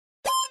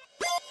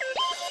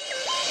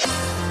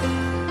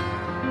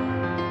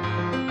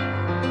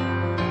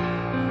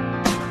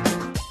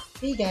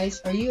Hey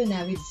guys, are you an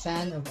avid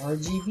fan of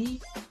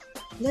RGB?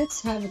 Let's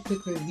have a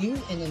quick review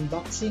and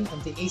unboxing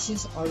of the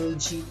Asus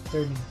ROG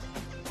terminal.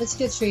 Let's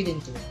get straight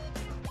into it.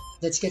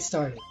 Let's get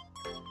started.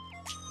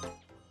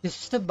 This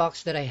is the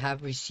box that I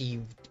have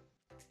received.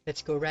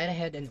 Let's go right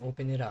ahead and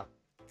open it up.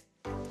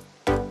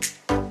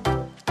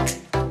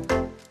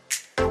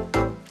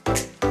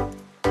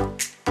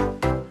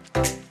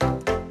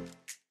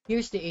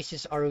 Here's the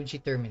Asus ROG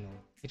terminal.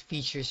 It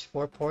features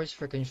 4 ports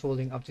for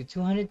controlling up to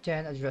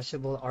 210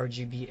 addressable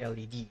RGB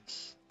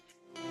LEDs.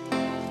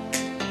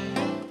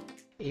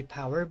 A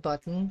power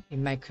button, a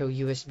micro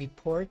USB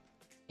port,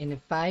 and a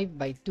 5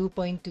 by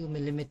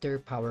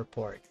 2.2mm power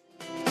port.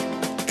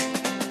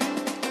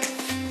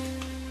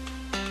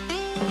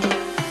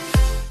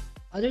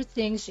 Other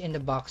things in the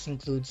box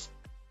includes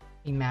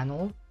a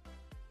manual,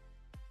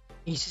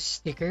 Asus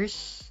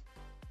stickers,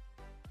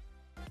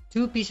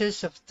 2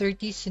 pieces of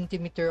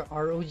 30cm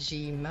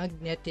ROG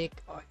magnetic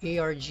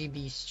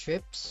ARGB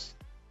strips,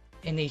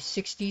 and a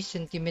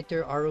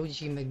 60cm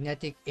ROG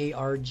magnetic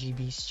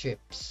ARGB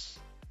strips,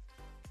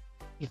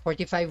 a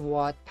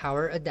 45-watt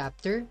power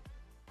adapter,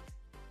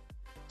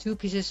 2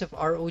 pieces of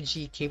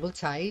ROG cable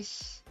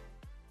ties,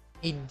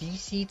 a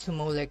DC to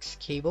Molex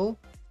cable,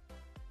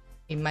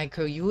 a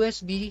micro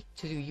USB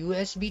to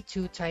USB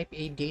 2 Type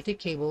A data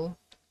cable,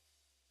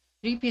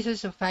 3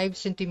 pieces of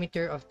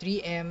 5cm of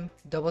 3M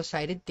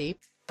double-sided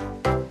tape,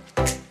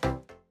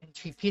 and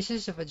 3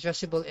 pieces of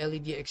adjustable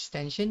LED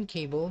extension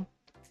cable,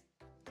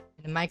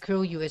 and a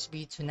micro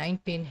USB to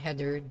 9-pin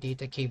header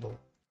data cable.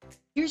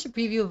 Here's a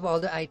preview of all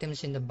the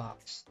items in the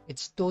box.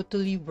 It's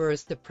totally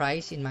worth the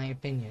price in my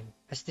opinion,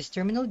 as this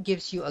terminal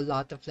gives you a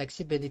lot of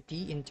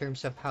flexibility in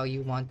terms of how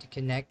you want to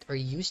connect or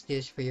use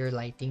this for your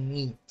lighting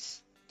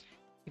needs.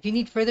 If you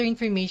need further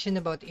information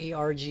about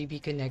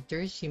ARGB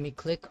connectors, you may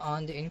click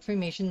on the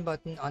information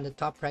button on the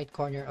top right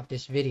corner of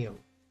this video.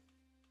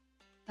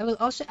 I will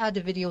also add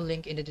the video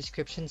link in the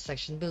description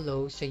section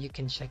below so you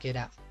can check it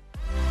out.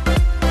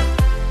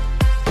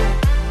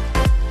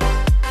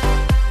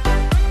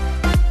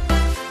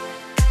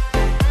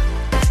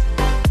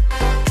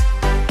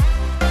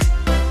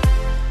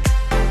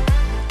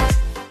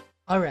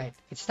 Alright,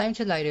 it's time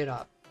to light it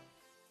up.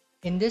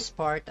 In this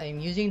part, I am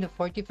using the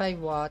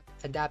 45-watt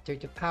adapter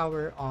to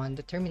power on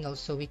the terminal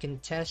so we can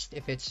test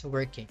if it's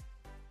working.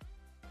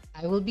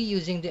 I will be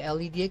using the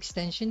LED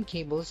extension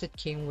cables that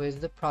came with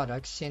the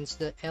product since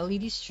the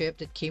LED strip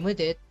that came with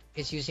it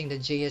is using the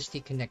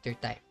JST connector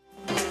type.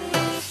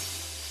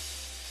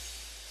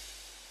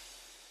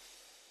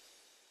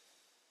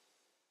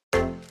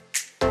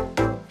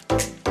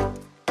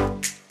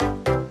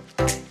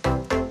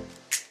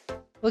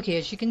 Okay,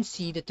 as you can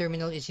see, the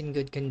terminal is in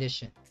good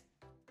condition.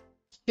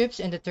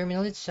 Strips and the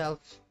terminal itself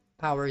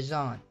powers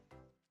on.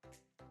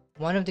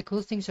 One of the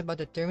cool things about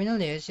the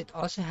terminal is it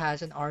also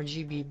has an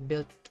RGB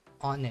built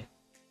on it.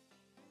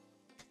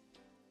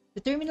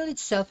 The terminal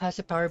itself has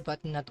a power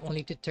button not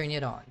only to turn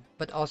it on,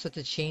 but also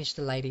to change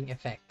the lighting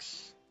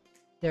effects.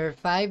 There are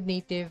 5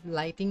 native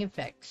lighting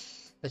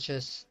effects, such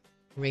as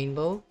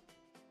rainbow,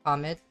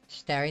 comet,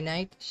 starry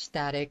night,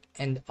 static,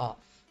 and off.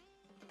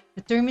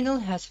 The terminal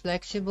has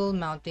flexible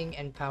mounting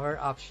and power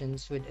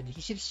options with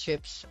adhesive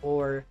strips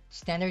or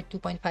standard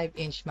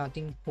 2.5-inch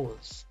mounting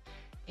holes,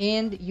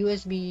 and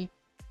USB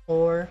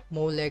or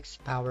Molex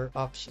power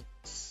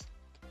options.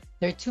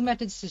 There are 2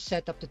 methods to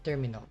set up the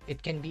terminal.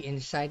 It can be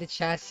inside the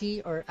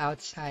chassis or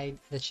outside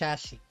the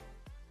chassis.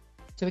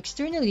 So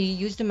externally,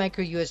 use the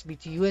micro USB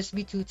to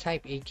USB 2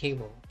 Type A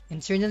cable.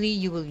 Internally,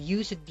 you will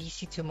use a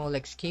DC to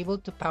Molex cable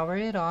to power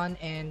it on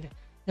and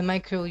the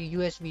micro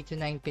USB to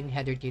 9-pin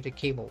header data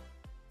cable.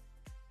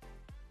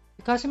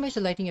 To customize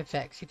the lighting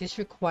effects, it is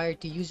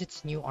required to use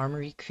its new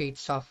Armory Crate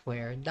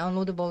software,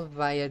 downloadable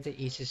via the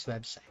Asus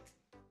website.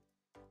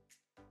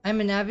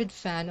 I'm an avid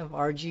fan of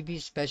RGB,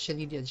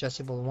 especially the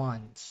adjustable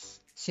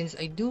ones. Since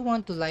I do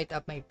want to light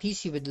up my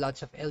PC with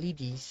lots of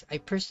LEDs, I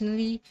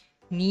personally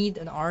need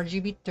an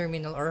RGB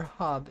terminal or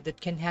hub that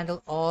can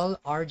handle all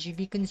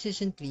RGB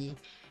consistently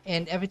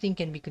and everything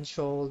can be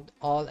controlled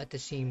all at the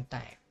same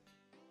time.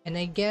 And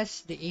I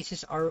guess the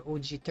Asus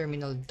ROG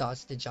terminal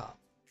does the job.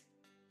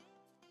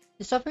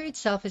 The software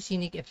itself has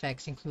unique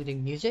effects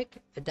including music,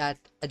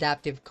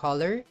 adaptive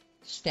color,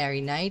 starry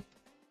night,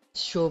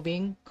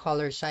 strobing,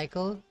 color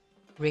cycle,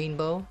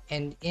 rainbow,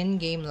 and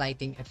in-game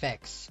lighting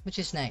effects, which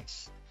is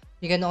nice.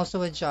 You can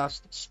also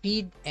adjust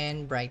speed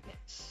and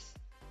brightness.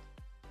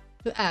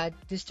 To add,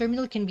 this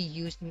terminal can be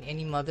used in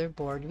any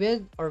motherboard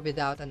with or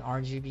without an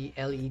RGB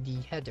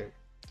LED header.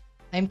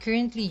 I'm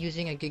currently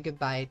using a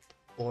Gigabyte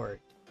board.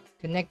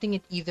 Connecting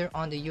it either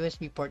on the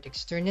USB port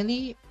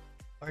externally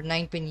or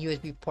 9-pin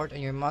USB port on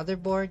your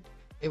motherboard,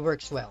 it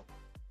works well.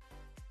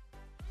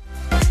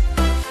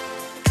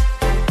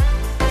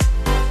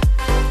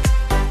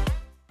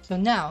 So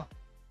now,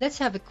 let's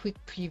have a quick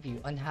preview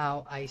on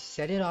how I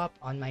set it up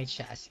on my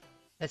chassis.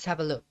 Let's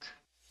have a look.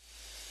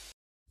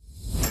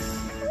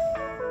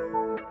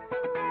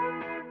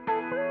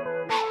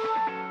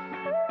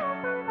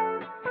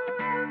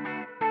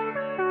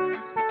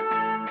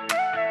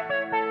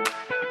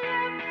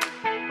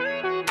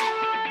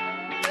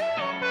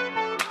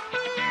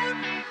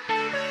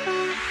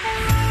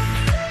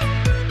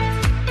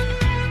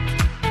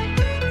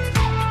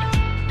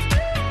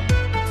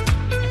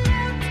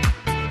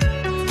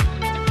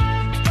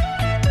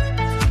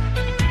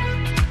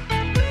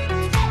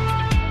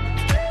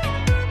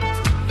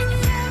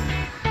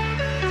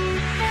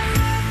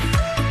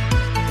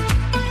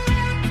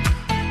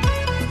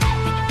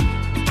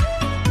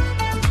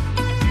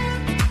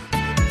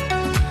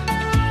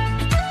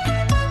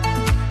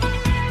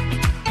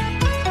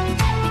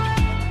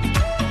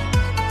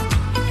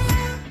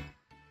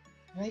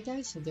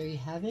 So there you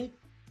have it.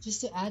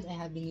 Just to add, I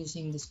have been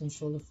using this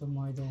controller for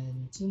more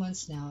than 2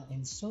 months now,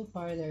 and so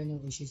far there are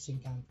no issues to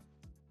encounter.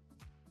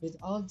 With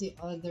all the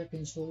other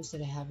controls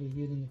that I have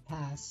reviewed in the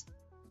past,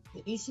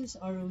 the Asus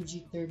ROG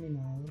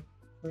Terminal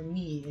for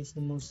me is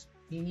the most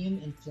premium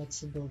and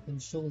flexible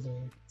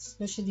controller,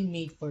 especially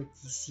made for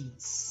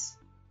PCs.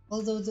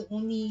 Although the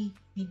only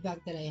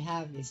feedback that I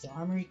have is the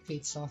Armory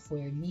Crate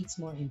software needs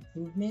more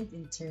improvement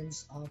in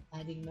terms of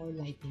adding more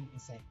lighting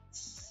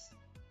effects.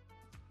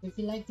 So if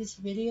you like this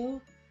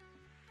video,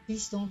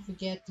 please don't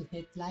forget to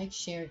hit like,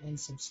 share, and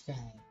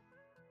subscribe.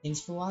 Thanks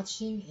for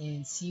watching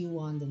and see you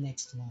on the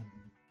next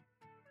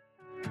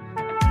one.